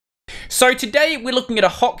So today we're looking at a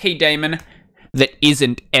hotkey daemon that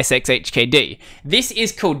isn't Sxhkd. This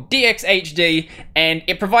is called Dxhd, and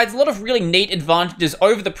it provides a lot of really neat advantages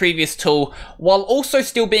over the previous tool, while also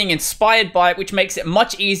still being inspired by it, which makes it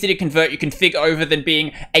much easier to convert your config over than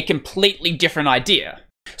being a completely different idea.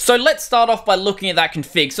 So let's start off by looking at that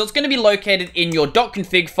config. So it's going to be located in your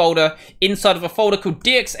 .config folder inside of a folder called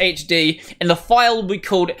Dxhd, and the file will be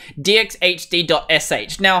called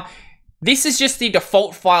dxhd.sh. Now, this is just the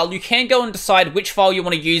default file. You can go and decide which file you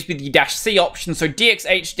want to use with the -c option, so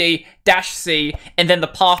dxhd-c, and then the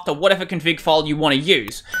path to whatever config file you want to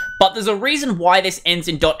use. But there's a reason why this ends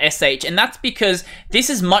in .sh, and that's because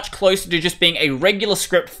this is much closer to just being a regular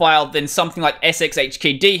script file than something like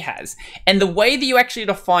Sxhkd has. And the way that you actually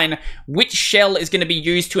define which shell is going to be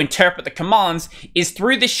used to interpret the commands is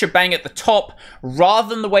through this shebang at the top, rather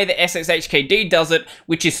than the way that Sxhkd does it,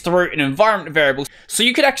 which is through an environment variable. So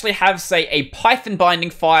you could actually have, say, a Python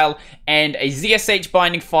binding file, and a ZSH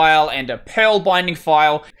binding file, and a Perl binding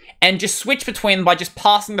file, and just switch between them by just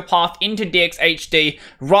passing the path into Dxhd,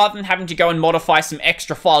 rather than having to go and modify some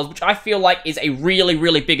extra files, which I feel like is a really,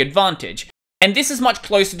 really big advantage. And this is much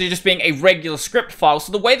closer to just being a regular script file.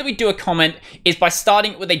 So the way that we do a comment is by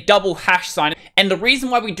starting it with a double hash sign. And the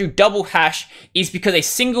reason why we do double hash is because a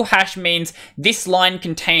single hash means this line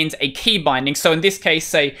contains a key binding. So in this case,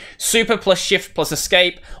 say super plus shift plus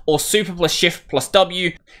escape, or super plus shift plus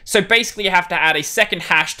W. So basically you have to add a second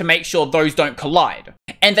hash to make sure those don't collide.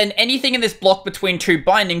 And then anything in this block between two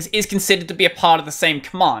bindings is considered to be a part of the same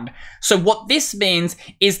command. So what this means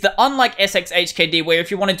is that, unlike Sxhkd, where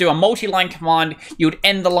if you want to do a multi-line command, you would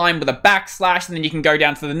end the line with a backslash, and then you can go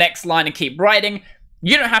down to the next line and keep writing,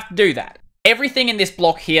 you don't have to do that. Everything in this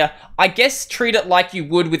block here, I guess treat it like you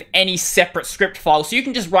would with any separate script file. So you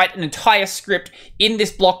can just write an entire script in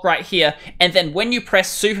this block right here, and then when you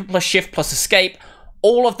press super plus shift plus escape,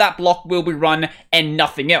 all of that block will be run and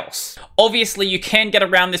nothing else. Obviously, you can get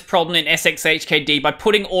around this problem in Sxhkd by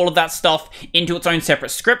putting all of that stuff into its own separate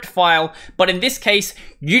script file, but in this case,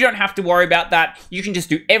 you don't have to worry about that. You can just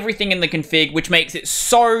do everything in the config, which makes it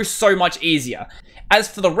so much easier. As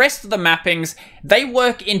for the rest of the mappings, they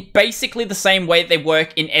work in basically the same way they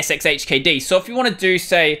work in Sxhkd. So if you want to do,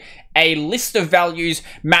 say, a list of values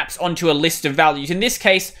maps onto a list of values. In this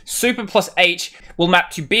case, super plus H will map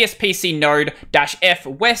to BSPC node -F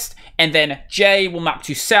west, and then J will map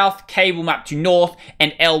to south, K will map to north,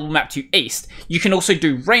 and L will map to east. You can also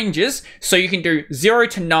do ranges, so you can do 0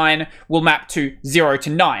 to 9 will map to 0 to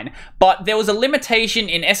 9. But there was a limitation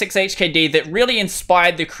in Sxhkd that really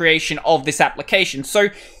inspired the creation of this application. So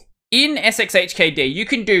in Sxhkd, you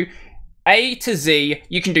can do A to Z,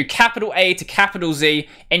 you can do capital A to capital Z,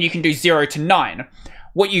 and you can do 0 to 9.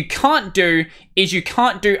 What you can't do is you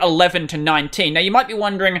can't do 11 to 19. Now you might be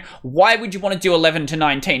wondering, why would you want to do 11 to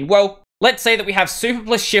 19? Well, let's say that we have super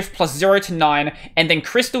plus shift plus 0 to 9, and then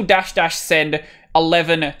crystal -- send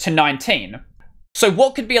 11 to 19. So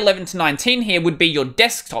what could be 11 to 19 here would be your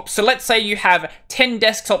desktop. So let's say you have 10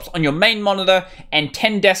 desktops on your main monitor and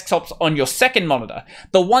 10 desktops on your second monitor.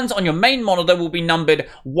 The ones on your main monitor will be numbered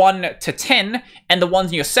 1 to 10, and the ones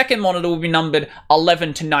on your second monitor will be numbered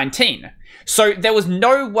 11 to 19. So there was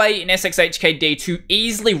no way in Sxhkd to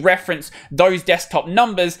easily reference those desktop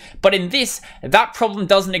numbers, but in this, that problem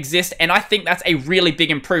doesn't exist, and I think that's a really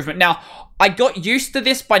big improvement. Now, I got used to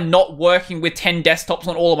this by not working with 10 desktops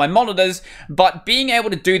on all of my monitors, but being able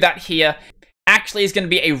to do that here actually is going to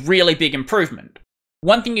be a really big improvement.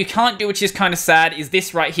 One thing you can't do, which is kind of sad, is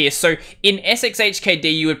this right here. So in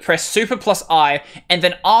Sxhkd, you would press super plus I, and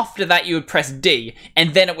then after that you would press D,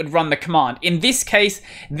 and then it would run the command. In this case,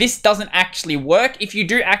 this doesn't actually work. If you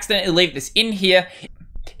do accidentally leave this in here,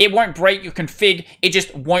 it won't break your config, it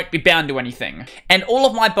just won't be bound to anything. And all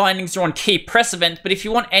of my bindings are on key press event, but if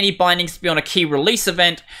you want any bindings to be on a key release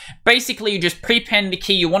event, basically you just prepend the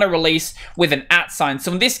key you want to release with an @ sign.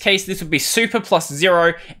 So in this case, this would be super plus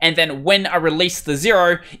 0, and then when I release the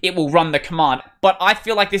 0, it will run the command. But I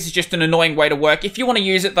feel like this is just an annoying way to work. If you want to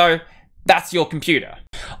use it though, that's your computer.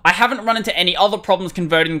 I haven't run into any other problems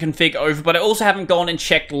converting config over, but I also haven't gone and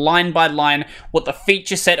checked line by line what the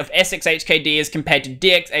feature set of Sxhkd is compared to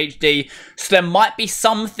Dxhd, so there might be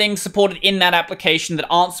some things supported in that application that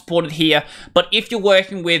aren't supported here, but if you're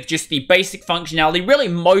working with just the basic functionality, really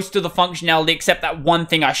most of the functionality except that one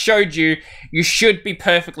thing I showed you, you should be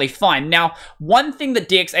perfectly fine. Now, one thing that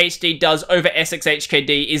Dxhd does over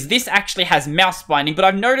Sxhkd is this actually has mouse binding, but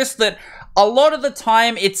I've noticed that a lot of the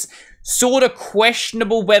time it's sort of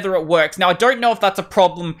questionable whether it works. Now, I don't know if that's a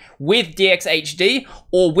problem with Dxhd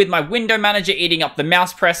or with my window manager eating up the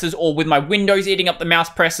mouse presses or with my Windows eating up the mouse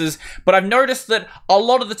presses, but I've noticed that a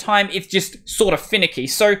lot of the time it's just sort of finicky.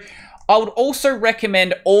 So I would also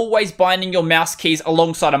recommend always binding your mouse keys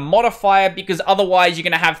alongside a modifier, because otherwise you're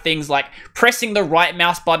going to have things like pressing the right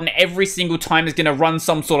mouse button every single time is going to run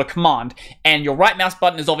some sort of command, and your right mouse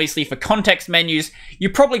button is obviously for context menus. You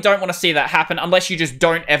probably don't want to see that happen unless you just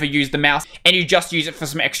don't ever use the mouse and you just use it for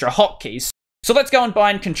some extra hotkeys. So let's go and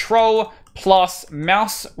bind control plus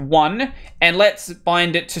mouse 1, and let's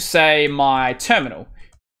bind it to, say, my terminal.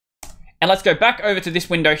 And let's go back over to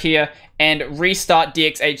this window here and restart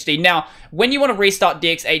Dxhd. Now, when you want to restart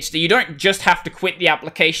Dxhd, you don't just have to quit the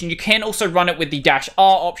application. You can also run it with the -R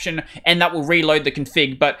option, and that will reload the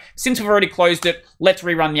config. But since we've already closed it, let's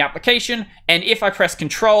rerun the application. And if I press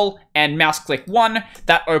Control and mouse click 1,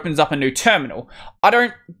 that opens up a new terminal. I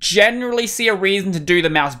don't generally see a reason to do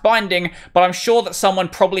the mouse binding, but I'm sure that someone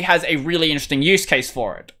probably has a really interesting use case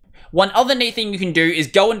for it. One other neat thing you can do is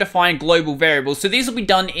go and define global variables. So these will be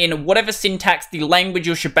done in whatever syntax the language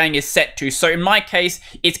your shebang is set to. So in my case,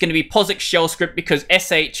 it's going to be POSIX shell script because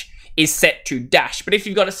sh is set to dash. But if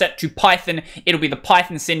you've got it set to Python, it'll be the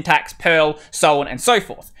Python syntax, Perl, so on and so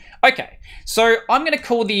forth. Okay, so I'm going to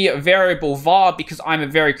call the variable var because I'm a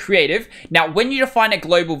very creative. Now, when you define a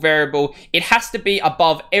global variable, it has to be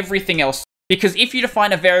above everything else. Because if you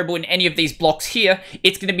define a variable in any of these blocks here,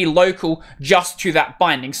 it's going to be local just to that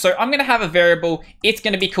binding. So I'm going to have a variable, it's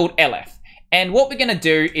going to be called lf. And what we're going to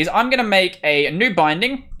do is I'm going to make a new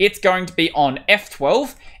binding. It's going to be on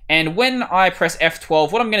F12. And when I press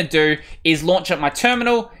F12, what I'm going to do is launch up my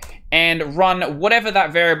terminal and run whatever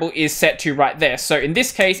that variable is set to right there. So in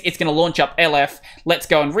this case, it's going to launch up lf. Let's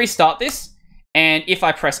go and restart this. And if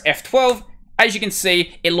I press F12, as you can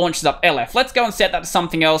see, it launches up lf. Let's go and set that to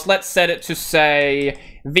something else. Let's set it to, say,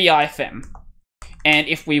 VIFM. And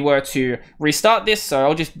if we were to restart this, so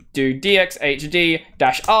I'll just do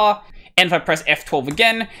Dxhd-R, and if I press F12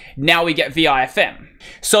 again, now we get VIFM.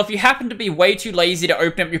 So if you happen to be way too lazy to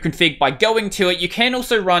open up your config by going to it, you can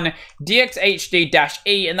also run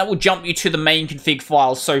Dxhd-E, and that will jump you to the main config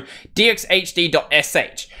file, so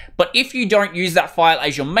dxhd.sh. But if you don't use that file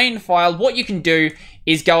as your main file, what you can do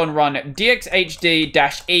is go and run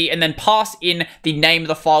Dxhd-E and then pass in the name of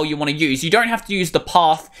the file you want to use. You don't have to use the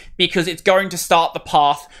path because it's going to start the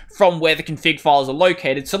path from where the config files are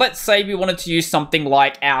located. So let's say we wanted to use something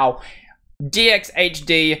like our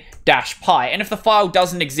Dxhd-py, and if the file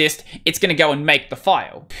doesn't exist, it's going to go and make the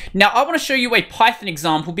file. Now, I want to show you a Python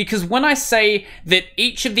example because when I say that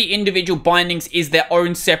each of the individual bindings is their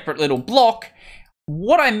own separate little block,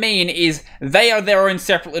 what I mean is they are their own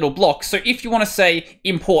separate little blocks. So if you want to say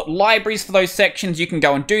import libraries for those sections, you can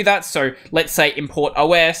go and do that. So let's say import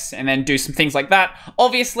OS and then do some things like that.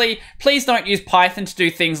 Obviously, please don't use Python to do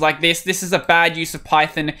things like this. This is a bad use of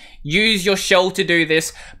Python. Use your shell to do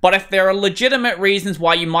this. But if there are legitimate reasons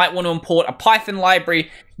why you might want to import a Python library,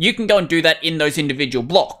 you can go and do that in those individual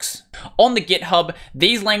blocks. On the GitHub,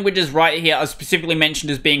 these languages right here are specifically mentioned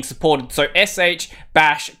as being supported. So SH,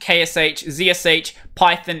 Bash, KSH, ZSH,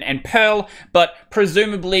 Python, and Perl. But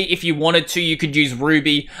presumably, if you wanted to, you could use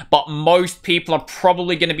Ruby. But most people are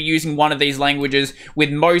probably going to be using one of these languages, with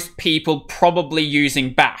most people probably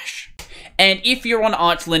using Bash. And if you're on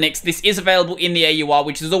Arch Linux, this is available in the AUR,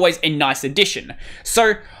 which is always a nice addition.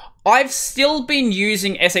 So I've still been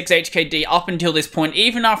using Sxhkd up until this point,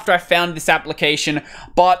 even after I found this application,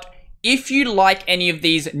 but if you like any of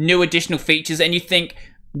these new additional features and you think,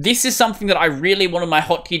 this is something that I really wanted my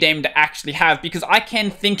Hotkey Daemon to actually have, because I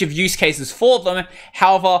can think of use cases for them,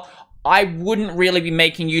 however, I wouldn't really be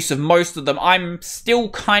making use of most of them. I'm still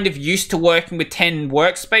kind of used to working with 10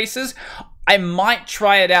 workspaces. I might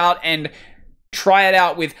try it out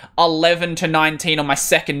with 11 to 19 on my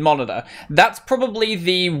second monitor. That's probably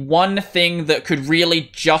the one thing that could really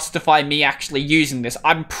justify me actually using this.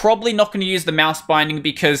 I'm probably not going to use the mouse binding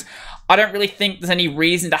because I don't really think there's any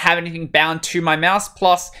reason to have anything bound to my mouse.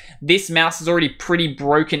 Plus, this mouse is already pretty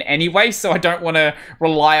broken anyway, so I don't want to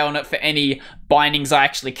rely on it for any bindings I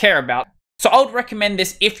actually care about. So I would recommend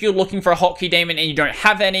this if you're looking for a Hotkey Daemon and you don't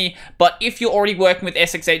have any, but if you're already working with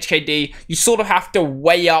Sxhkd, you sort of have to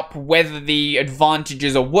weigh up whether the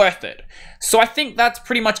advantages are worth it. So I think that's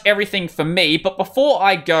pretty much everything for me, but before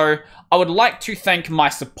I go, I would like to thank my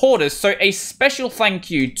supporters. So a special thank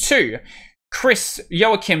you to Chris,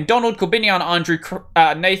 Joachim, Donald, Corbinian, Andrew,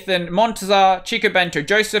 Nathan, Montazar, Chico Bento,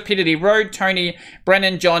 Joseph, Peter D. Road, Tony,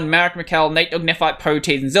 Brennan, John, Marek McCall, Nate Dog, Nephite, Poe,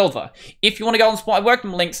 Tees, and Zilver. If you want to go and support my work,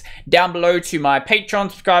 links down below to my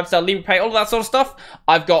Patreon, subscribe, star, LibrePay, all of that sort of stuff.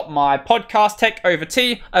 I've got my podcast, Tech Over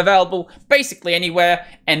Tea, available basically anywhere,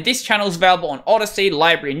 and this channel is available on Odyssey,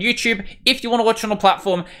 Library, and YouTube if you want to watch on a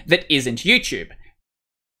platform that isn't YouTube.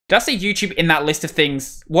 Did I say YouTube in that list of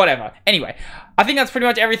things? Whatever. Anyway, I think that's pretty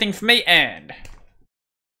much everything for me, and